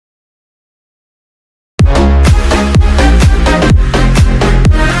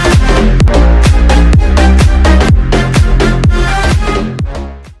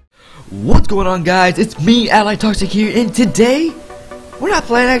going on, guys? It's me, Ally Toxic here, and today we're not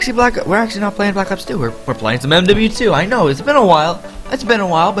playing We're actually not playing Black Ops 2. We're playing some Mw2. I know it's been a while.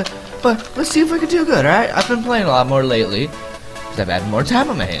 But let's see if we can do good. All right? I've been playing a lot more lately because I've had more time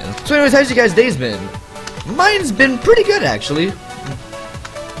on my hands. So, anyways, how's you guys' day's been? Mine's been pretty good, actually.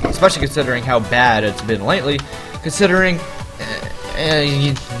 Especially considering how bad it's been lately. Considering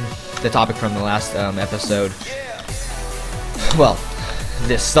the topic from the last episode. Well,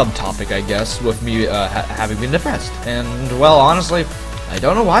 this subtopic, I guess, with me having been depressed. And, well, honestly, I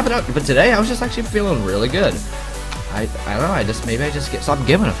don't know why, but today I was just actually feeling really good. I don't know, maybe I just stopped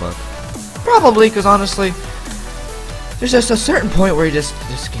giving a fuck. Probably, because honestly, there's just a certain point where you just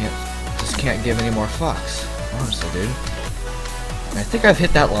can't give any more fucks. Honestly, dude. And I think I've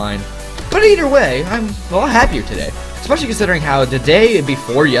hit that line. But either way, I'm a lot happier today. Especially considering how the day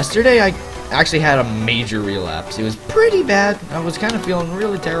before yesterday, I actually had a major relapse. It was pretty bad. I was kind of feeling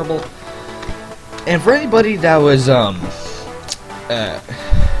really terrible. And for anybody that was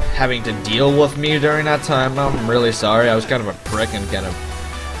having to deal with me during that time, I'm really sorry. I was kind of a prick and kind of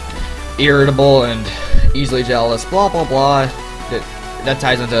irritable and easily jealous, blah blah blah. That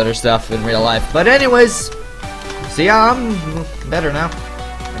ties into other stuff in real life. But anyways, see, I'm better now.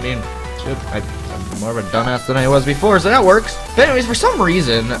 I mean, shit, I'm more of a dumbass than I was before, so that works. But anyways, for some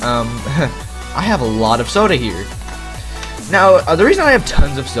reason, I have a lot of soda here. Now, the reason I have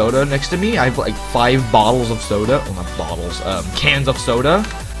tons of soda next to me, I have like 5 bottles of soda, well not bottles, cans of soda,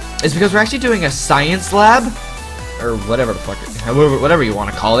 is because we're actually doing a science lab, or whatever the fuck, whatever you want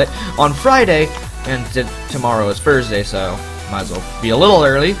to call it, on Friday, and tomorrow is Thursday, so might as well be a little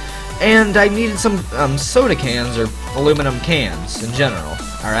early. And I needed some soda cans, or aluminum cans in general,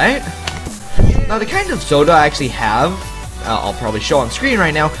 alright? Now the kind of soda I actually have, I'll probably show on screen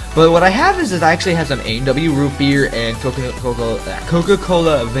right now, but what I have is I actually have some A&W root beer and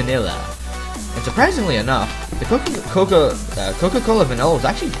Coca-Cola vanilla. And surprisingly enough, the Coca-Cola vanilla was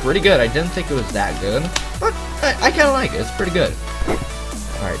actually pretty good. I didn't think it was that good, but I kind of like it. It's pretty good.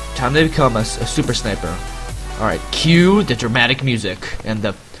 Alright, time to become a super sniper. Alright, cue the dramatic music and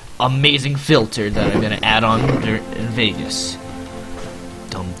the amazing filter that I'm gonna add on in Vegas.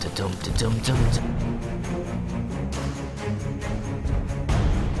 Dum da dum da dum dum dum.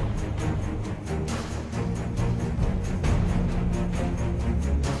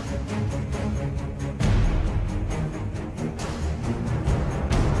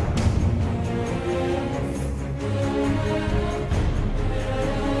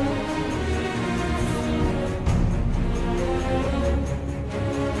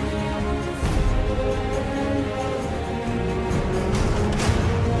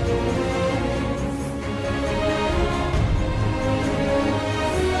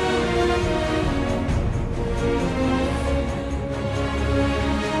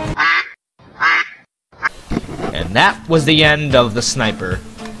 And that was the end of the sniper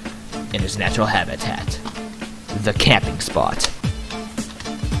in his natural habitat, the camping spot.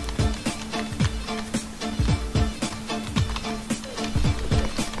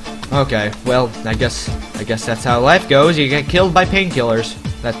 Okay, well, I guess that's how life goes. You get killed by painkillers.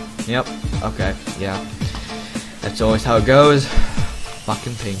 Yep. Okay, yeah. That's always how it goes.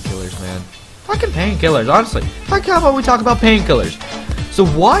 Fucking painkillers, man. Fucking painkillers. Honestly, how about we talk about painkillers? So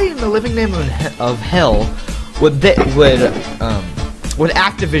why in the living name of hell would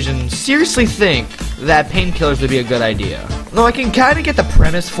Activision seriously think that painkillers would be a good idea? No, I can kind of get the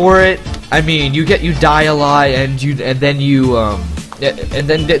premise for it. I mean, you die a lot, and then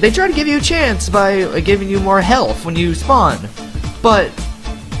they try to give you a chance by giving you more health when you spawn. But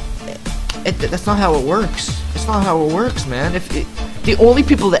that's not how it works. It's not how it works, man. The only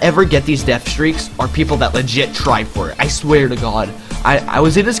people that ever get these death streaks are people that legit try for it. I swear to God. I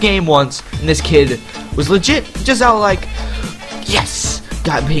was in this game once, and this kid was legit just out like, yes,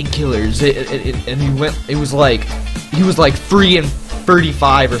 got painkillers, and he was like 3 and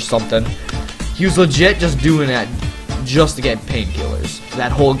 35 or something. He was legit just doing that just to get painkillers.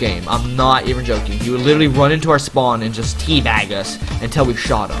 That whole game. I'm not even joking. He would literally run into our spawn and just teabag us until we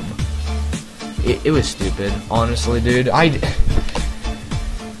shot him. It was stupid, honestly, dude.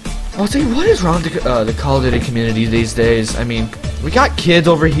 I'll tell you what is wrong with the Call of Duty community these days. I mean, we got kids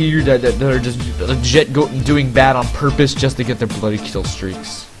over here that are just legit doing bad on purpose just to get their bloody kill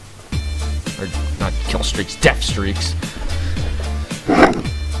streaks. Or, not kill streaks, death streaks.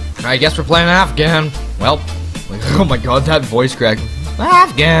 I guess we're playing Afghan. Well, like, oh my god, that voice crack.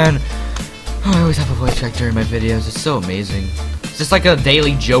 Afghan! Oh, I always have a voice crack during my videos. It's so amazing. It's just like a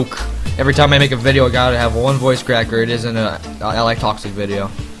daily joke. Every time I make a video, I gotta have one voice crack, or it isn't a LI Toxic video.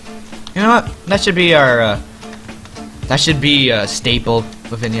 You know what? That should be our, that should be a staple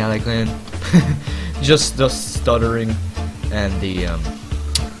within the LA clan. Just the stuttering and the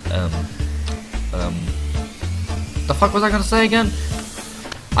the fuck was I gonna say again?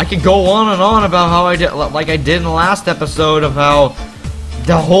 I could go on and on about how I did, like I did in the last episode, of how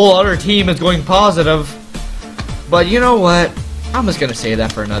the whole other team is going positive. But you know what? I'm just gonna say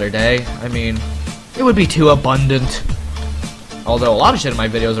that for another day. I mean, it would be too abundant. Although a lot of shit in my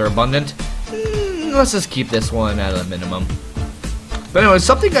videos are abundant. Let's just keep this one at a minimum. But anyway,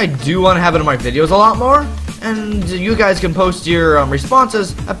 something I do want to have in my videos a lot more, and you guys can post your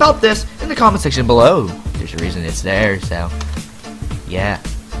responses about this in the comment section below. There's a reason it's there, so yeah,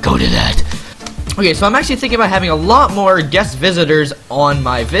 go to that. Okay, so I'm actually thinking about having a lot more guest visitors on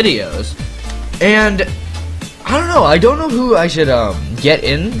my videos, and I don't know who I should get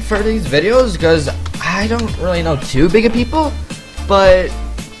in for these videos, because I don't really know too big of people, but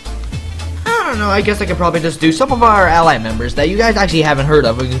I don't know, I guess I could probably just do some of our ally members that you guys actually haven't heard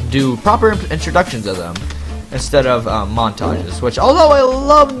of. We can do proper introductions of them instead of montages, which, although I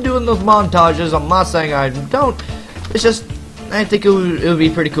love doing those montages, I'm not saying I don't. It's just, I think it would be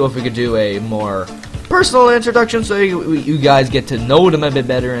pretty cool if we could do a more personal introduction so you guys get to know them a bit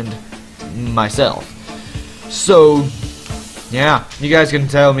better, and myself. So, yeah, you guys can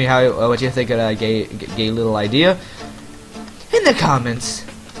tell me what you think of that gay little idea in the comments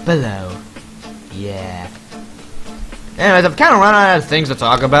below. Yeah. Anyways, I've kind of run out of things to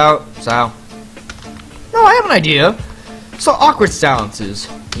talk about, so. No, I have an idea. So, awkward silences.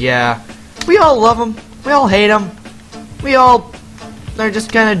 Yeah. We all love them. We all hate them. We all are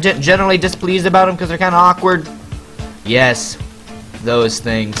just kind of generally displeased about them because they're kind of awkward. Yes. Those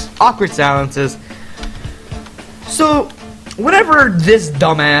things. Awkward silences. So, whenever this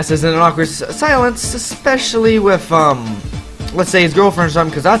dumbass is in an awkward silence, especially with, let's say his girlfriend or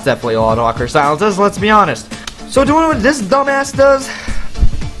something, because that's definitely a lot of awkward silences, let's be honest. So, do you know what this dumbass does?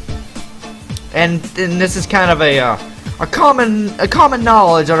 And this is kind of a common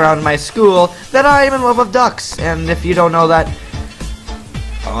knowledge around my school, that I am in love with ducks. And if you don't know that,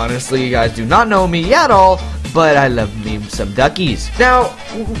 honestly, you guys do not know me at all, but I love me some duckies. Now,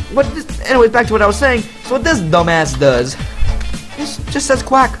 anyways, back to what I was saying. So what this dumbass does, just says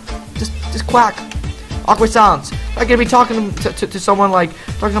quack. Just quack. Awkward silence. I'm gonna be talking to someone, like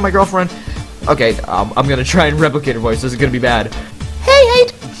talking to my girlfriend. Okay, I'm gonna try and replicate her voice. This is gonna be bad. Hey.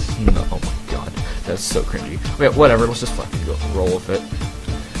 No, oh my god, that's so cringy. Wait, whatever. Let's just fucking roll with it.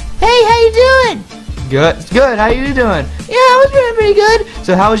 Hey, how you doing? Good. How you doing? Yeah, I was doing pretty good.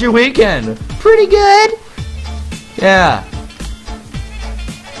 So how was your weekend? Pretty good. Yeah.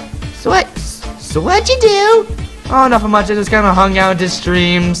 So what'd you do? Oh, nothing much. I just kind of hung out to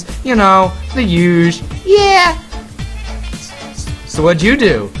streams. You know, the usual. Yeah. So what'd you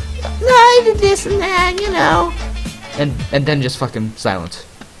do? No, I did this and that, you know. And then just fucking silence.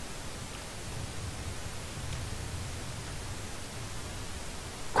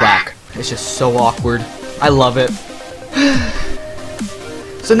 Quack. It's just so awkward. I love it.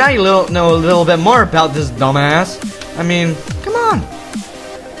 So now you know a little bit more about this dumbass. I mean, come on.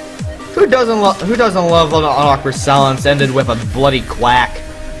 Who doesn't love an awkward silence ended with a bloody quack?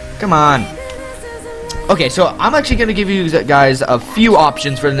 Come on. Okay, so I'm actually gonna give you guys a few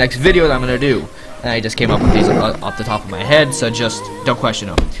options for the next video that I'm gonna do. And I just came up with these off the top of my head, so just don't question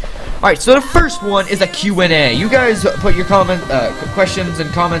them. Alright, so the first one is a Q&A. You guys put your questions and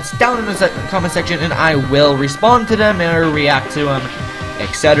comments down in the comment section, and I will respond to them or react to them,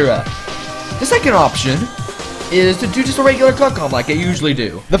 etc. The second option is to do just a regular click-on like I usually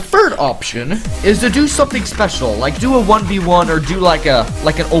do. The third option is to do something special, like do a 1v1 or do like an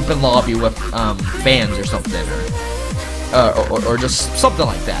open lobby with fans or something, or just something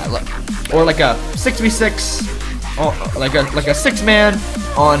like that, or like a 6v6, like a 6-man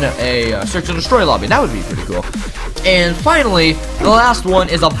on a search and destroy lobby. That would be pretty cool. And finally, the last one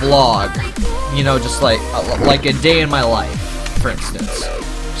is a vlog. You know, just like a day in my life, for instance.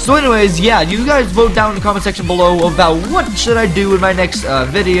 So anyways, yeah, you guys vote down in the comment section below about what should I do in my next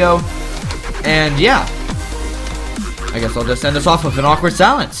video. And yeah, I guess I'll just end this off with an awkward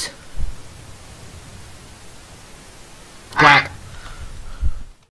silence.